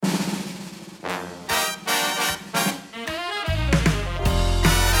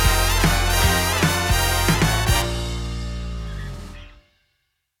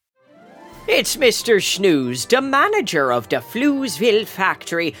It's Mr. Snooze, the manager of the Floozeville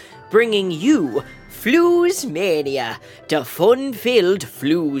factory, bringing you Floozemania, the fun-filled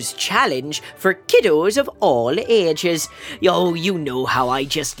Flooze challenge for kiddos of all ages. Oh, you know how I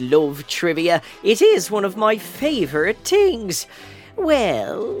just love trivia. It is one of my favourite things.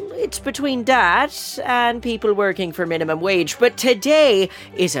 Well, it's between that and people working for minimum wage, but today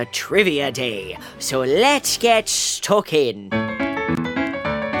is a trivia day, so let's get stuck in.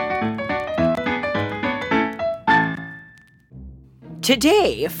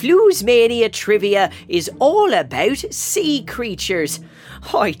 Today, Floozemania Trivia is all about sea creatures.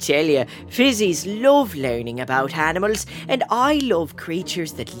 I tell you, Fizzies love learning about animals, and I love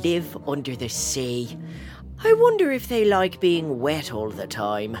creatures that live under the sea. I wonder if they like being wet all the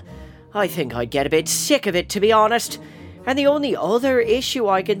time. I think I'd get a bit sick of it, to be honest. And the only other issue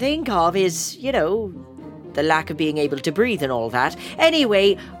I can think of is, the lack of being able to breathe and all that.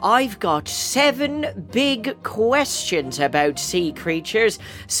 Anyway, I've got 7 big questions about sea creatures,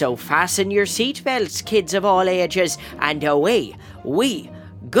 so fasten your seatbelts, kids of all ages, and away we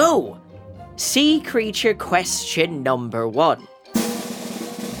go. Sea creature question number 1.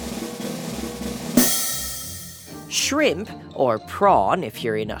 Shrimp, or prawn if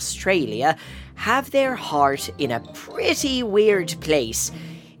you're in Australia, have their heart in a pretty weird place.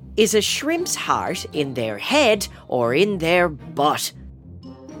 Is a shrimp's heart in their head or in their butt?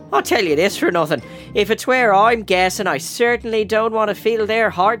 I'll tell you this for nothing. If it's where I'm guessing, I certainly don't want to feel their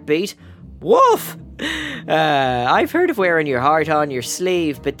heartbeat. Woof! I've heard of wearing your heart on your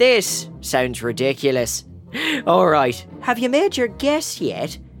sleeve, but this sounds ridiculous. Alright, have you made your guess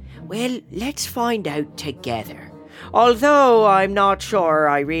yet? Well, let's find out together. Although I'm not sure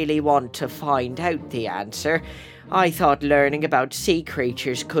I really want to find out the answer. I thought learning about sea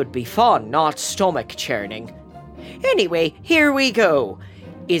creatures could be fun, not stomach churning. Anyway, here we go.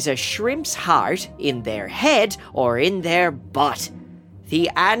 Is a shrimp's heart in their head or in their butt? The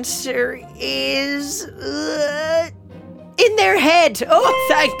answer is... in their head! Oh,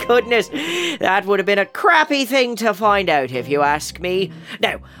 thank goodness! That would have been a crappy thing to find out, if you ask me.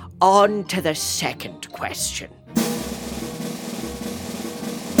 Now, on to the second question.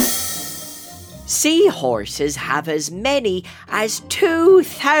 Seahorses have as many as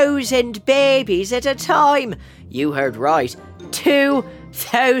 2,000 babies at a time. You heard right,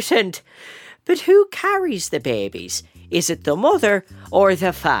 2,000. But who carries the babies? Is it the mother or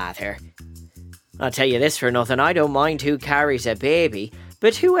the father? I'll tell you this for nothing, I don't mind who carries a baby,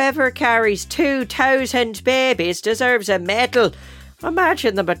 but whoever carries 2,000 babies deserves a medal.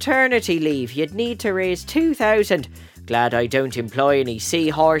 Imagine the maternity leave you'd need to raise 2,000. Glad I don't employ any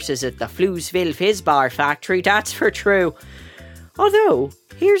seahorses at the Floozeville Fizz Bar factory, that's for true. Although,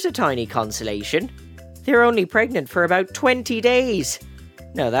 here's a tiny consolation. They're only pregnant for about 20 days.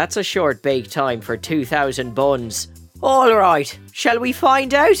 Now that's a short bake time for 2,000 buns. Alright, shall we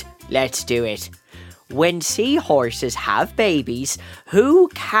find out? Let's do it. When seahorses have babies, who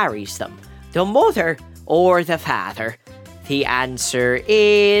carries them? The mother or the father? The answer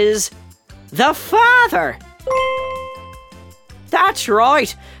is... the father! That's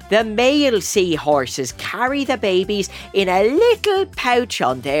right, the male seahorses carry the babies in a little pouch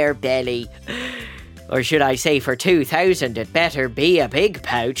on their belly. Or should I say for 2,000 it better be a big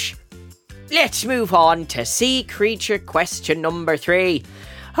pouch. Let's move on to sea creature question number 3.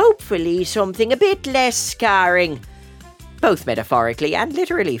 Hopefully something a bit less scarring. Both metaphorically and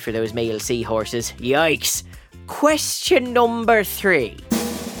literally for those male seahorses. Yikes. Question number 3.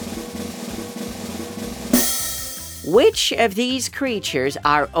 Which of these creatures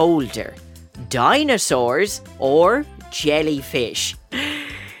are older? Dinosaurs or jellyfish?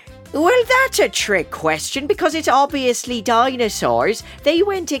 Well, that's a trick question because it's obviously dinosaurs. They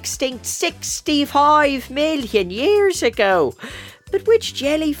went extinct 65 million years ago. But which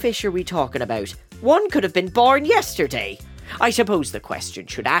jellyfish are we talking about? One could have been born yesterday. I suppose the question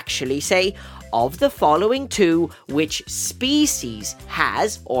should actually say, of the following 2, which species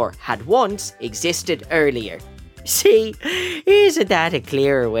has or had once existed earlier? See, isn't that a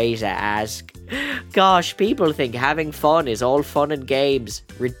clearer way to ask? Gosh, people think having fun is all fun and games.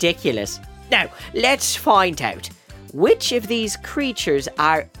 Ridiculous. Now, let's find out. Which of these creatures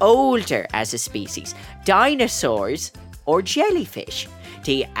are older as a species? Dinosaurs or jellyfish?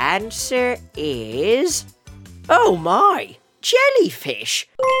 The answer is... oh my! Jellyfish!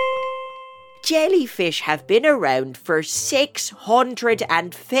 Jellyfish have been around for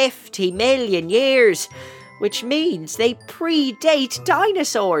 650 million years. Which means they predate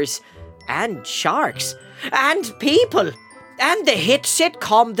dinosaurs, and sharks, and people, and the hit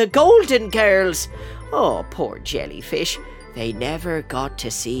sitcom The Golden Girls. Oh, poor jellyfish. they never got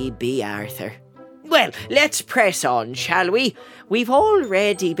to see B. Arthur. Well, let's press on, shall we? We've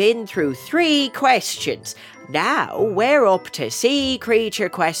already been through 3 questions. Now we're up to sea creature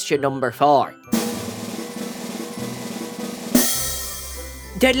question number 4.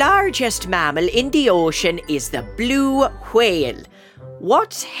 The largest mammal in the ocean is the blue whale.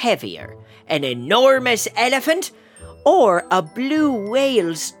 What's heavier, an enormous elephant or a blue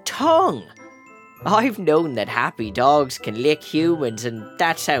whale's tongue? I've known that happy dogs can lick humans, and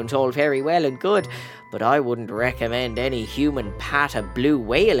that sounds all very well and good, but I wouldn't recommend any human pat a blue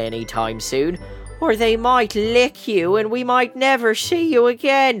whale anytime soon, or they might lick you and we might never see you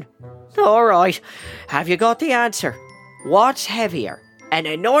again. All right, have you got the answer? What's heavier, an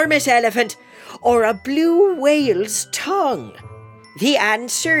enormous elephant or a blue whale's tongue? The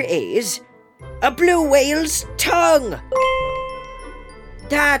answer is a blue whale's tongue.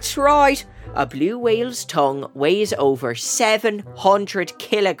 That's right. A blue whale's tongue weighs over 700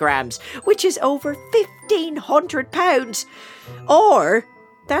 kilograms, which is over 1,500 pounds. Or,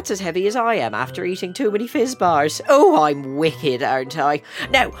 that's as heavy as I am after eating too many fizz bars. Oh, I'm wicked, aren't I?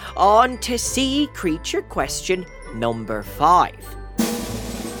 Now, on to sea creature question number 5.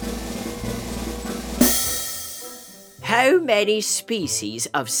 How many species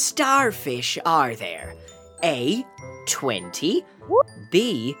of starfish are there? A, 20,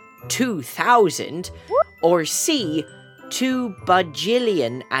 B, 2,000, or C, 2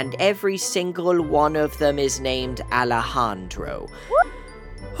 bajillion, and every single one of them is named Alejandro.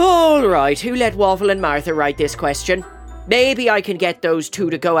 All right, who let Waffle and Martha write this question? Maybe I can get those 2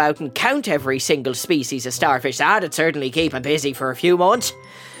 to go out and count every single species of starfish. That'd certainly keep them busy for a few months.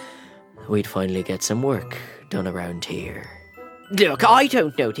 We'd finally get some work done around here. Look, I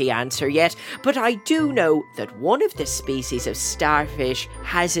don't know the answer yet, but I do know that one of the species of starfish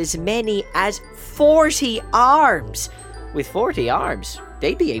has as many as 40 arms. With 40 arms,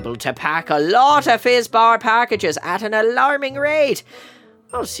 they'd be able to pack a lot of Fizzbar packages at an alarming rate.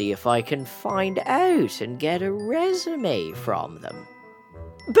 I'll see if I can find out and get a resume from them.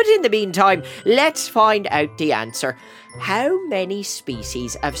 But in the meantime, let's find out the answer. How many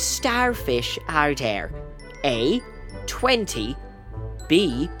species of starfish are there? A, 20,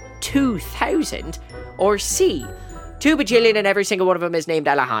 B, 2,000, or C, 2 bajillion and every single one of them is named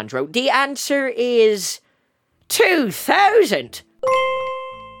Alejandro? The answer is 2,000.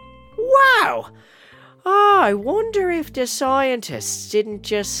 Wow! I wonder if the scientists didn't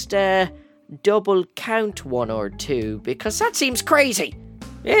just double count 1 or 2, because that seems crazy.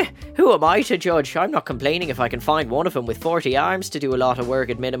 Who am I to judge? I'm not complaining if I can find one of them with 40 arms to do a lot of work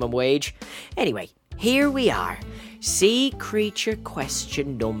at minimum wage. Anyway, here we are. Sea creature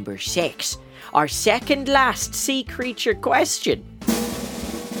question number 6. Our second last sea creature question.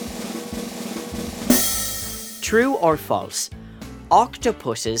 True or false?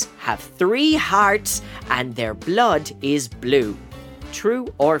 Octopuses have 3 hearts and their blood is blue. True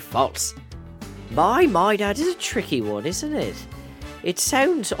or false? My, that is a tricky one, isn't it? It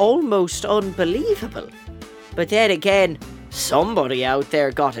sounds almost unbelievable. But then again, somebody out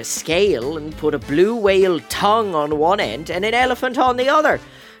there got a scale and put a blue whale tongue on one end and an elephant on the other.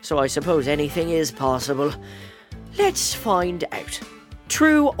 So I suppose anything is possible. Let's find out.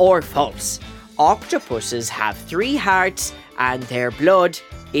 True or false? Octopuses have 3 hearts and their blood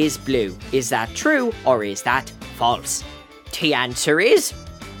is blue. Is that true or is that false? The answer is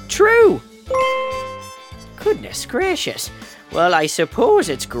true. Goodness gracious. Well, I suppose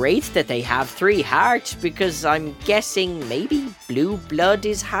it's great that they have 3 hearts, because I'm guessing maybe blue blood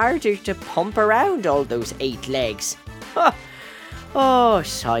is harder to pump around all those 8 legs. Huh. Oh,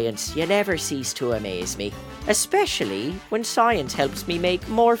 science, you never cease to amaze me. Especially when science helps me make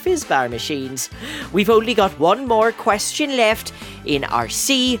more Fizzbar machines. We've only got 1 more question left in our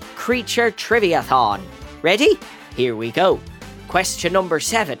Sea Creature Triviathon. Ready? Here we go. Question number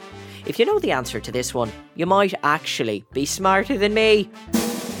 7. If you know the answer to this one, you might actually be smarter than me.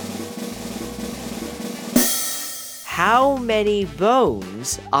 How many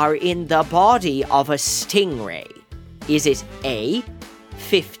bones are in the body of a stingray? Is it A,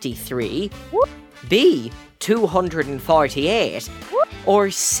 53, B, 248, or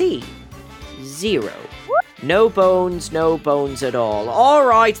C, 0? No bones at all. All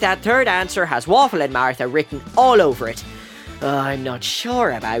right, that third answer has Waffle and Martha written all over it. I'm not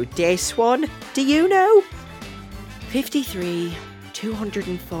sure about this one. Do you know? 53,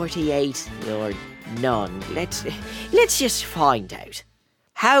 248, or none. Let's just find out.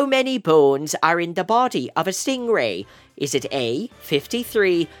 How many bones are in the body of a stingray? Is it A,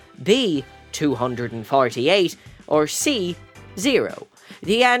 53, B, 248, or C, 0?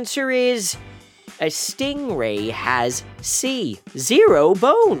 The answer is A stingray has C. 0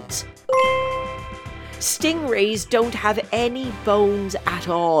 bones. Stingrays don't have any bones at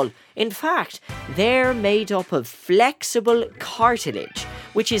all. In fact, they're made up of flexible cartilage,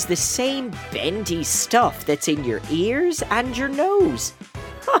 which is the same bendy stuff that's in your ears and your nose.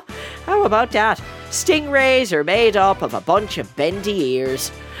 How about that? Stingrays are made up of a bunch of bendy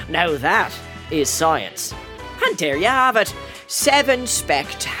ears. Now that is science. And there you have it. 7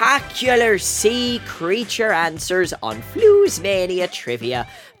 spectacular sea creature answers on Floozemania Trivia,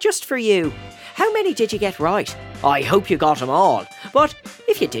 just for you. How many did you get right? I hope you got them all. But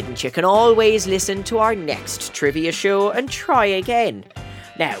if you didn't, you can always listen to our next trivia show and try again.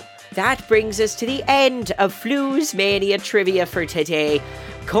 Now, that brings us to the end of Floozemania Trivia for today.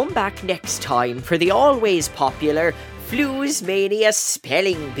 Come back next time for the always popular Floozemania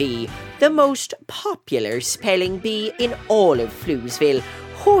Spelling Bee, the most popular spelling bee in all of Floozeville,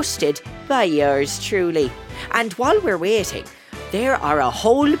 hosted by yours truly. And while we're waiting, there are a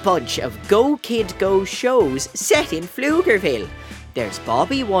whole bunch of Go Kid Go shows set in Pflugerville. There's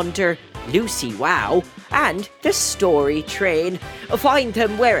Bobby Wonder, Lucy Wow, and The Story Train. Find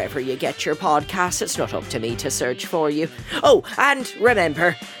them wherever you get your podcasts. It's not up to me to search for you. Oh, and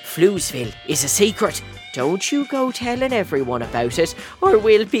remember, Floozeville is a secret. Don't you go telling everyone about it, or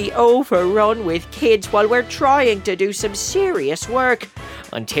we'll be overrun with kids while we're trying to do some serious work.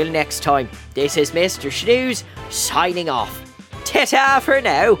 Until next time, this is Mr. Snooze signing off. Ta-ta for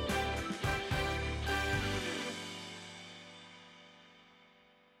now.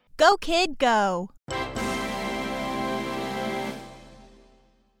 Go Kid Go!